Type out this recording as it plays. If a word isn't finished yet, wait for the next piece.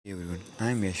Hey everyone,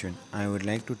 I am Yashwant. I would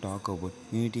like to talk about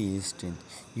unity is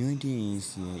strength. Unity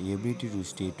is the ability to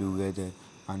stay together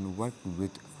and work with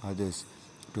others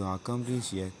to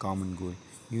accomplish a common goal.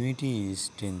 Unity is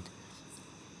strength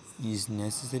is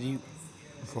necessary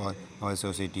for our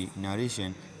society. In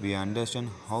addition, we understand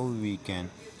how we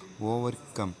can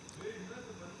overcome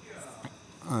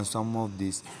some of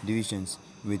these divisions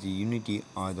with unity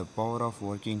or the power of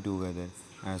working together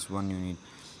as one unit.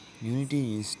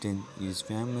 Unity is strength is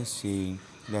famous saying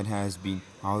that has been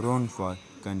around for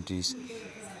countries.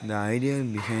 The idea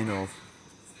behind of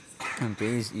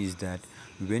peace is that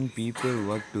when people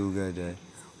work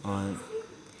uh,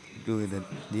 together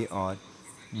they are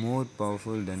more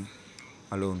powerful than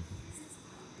alone.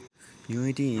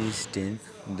 Unity is strength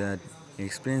that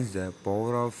explains the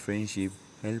power of friendship,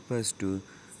 help us to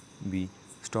be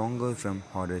stronger from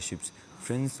hardships.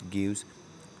 Friends gives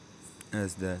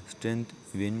us the strength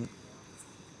when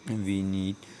we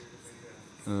need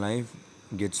life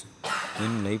gets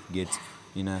when life gets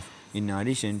enough. In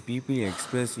addition, people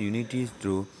express unity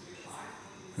through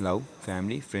love,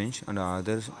 family, friends, and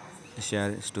others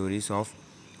share stories of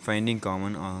finding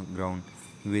common ground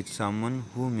with someone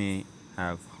who may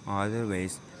have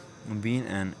otherwise been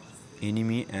an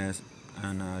enemy as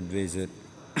an advisor.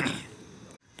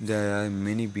 There are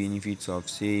many benefits of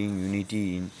staying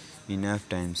unity in enough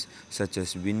times, such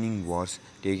as winning wars,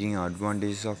 taking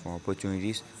advantage of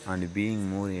opportunities, and being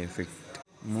more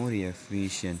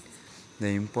efficient. The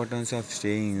importance of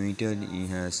staying united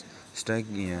has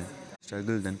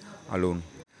struggle than alone.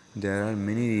 There are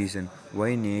many reasons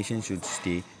why nations should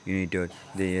stay united.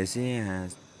 The essay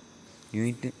has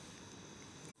unity.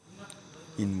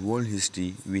 In world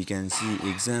history, we can see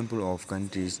example of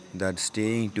countries that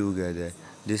staying together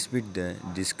despite the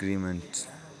disagreements.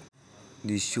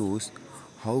 This shows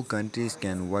how countries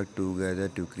can work together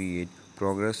to create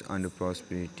progress and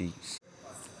prosperity.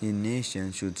 A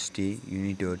nation should stay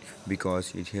united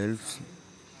because it helps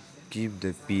keep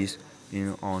the peace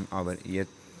on our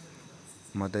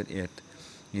Mother Earth.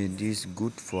 It is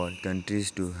good for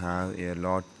countries to have a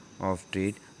lot of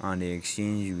trade and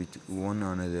exchange with one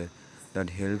another that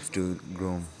helps to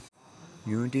grow.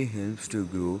 Unity helps to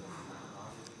grow.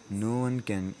 No one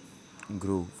can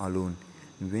grow alone.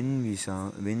 We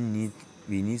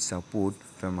need support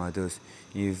from others.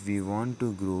 If we want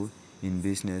to grow in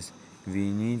business, we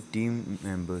need team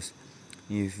members.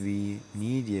 If we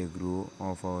need a grow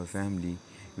of our family,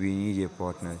 we need a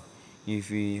partner.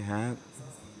 If we have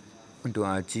to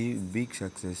achieve big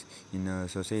success in a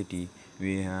society,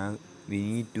 we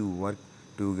need to work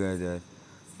together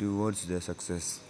towards the success.